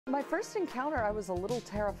My first encounter, I was a little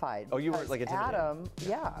terrified. Oh, you were like intimidated?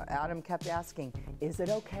 Adam kept asking, is it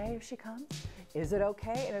okay if she comes? Is it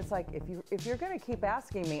okay? And it's like, if you're gonna keep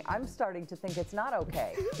asking me, I'm starting to think it's not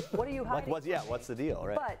okay. What are you hiding? Like, what's the deal,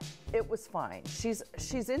 right? But it was fine. She's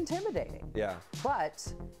intimidating. Yeah.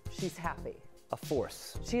 But she's happy. A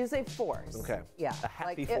force. She is a force. Okay. Yeah. A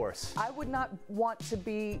happy force. I would not want to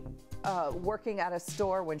be working at a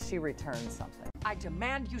store when she returns something. I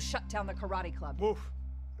demand you shut down the karate club. Woof.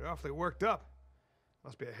 You're awfully worked up.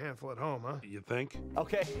 Must be a handful at home, huh? You think?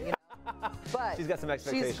 Okay. But she's got some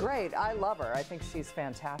expectations. She's great. I love her. I think she's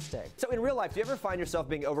fantastic. So in real life, do you ever find yourself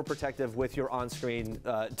being overprotective with your on-screen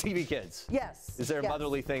TV kids? Yes. Is there a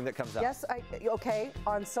motherly thing that comes out? Yes. Okay.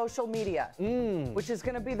 On social media, which is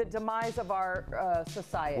going to be the demise of our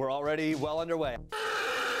society. We're already well underway.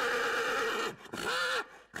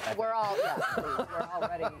 We're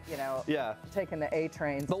already, taking the A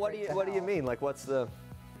trains. But what do you mean? Like, what's the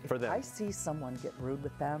for them? If I see someone get rude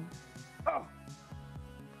with them, I'm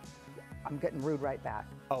getting rude right back.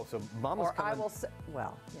 Oh, so Mama's coming. I will say,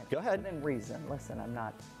 well, go ahead. Within reason. Listen, I'm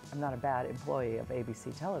not a bad employee of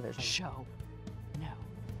ABC television. Show no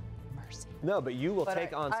mercy. No, but you will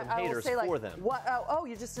take on some haters say, for them. What? Oh,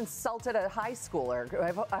 you just insulted a high schooler.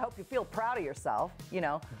 I hope you feel proud of yourself,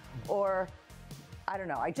 or I don't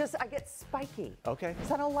know. I get spiky. Okay.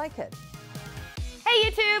 Because I don't like it. Hey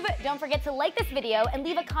YouTube! Don't forget to like this video and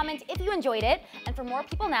leave a comment if you enjoyed it. And for more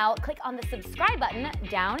People Now, click on the subscribe button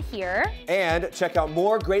down here. And check out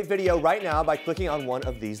more great video right now by clicking on one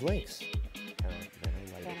of these links.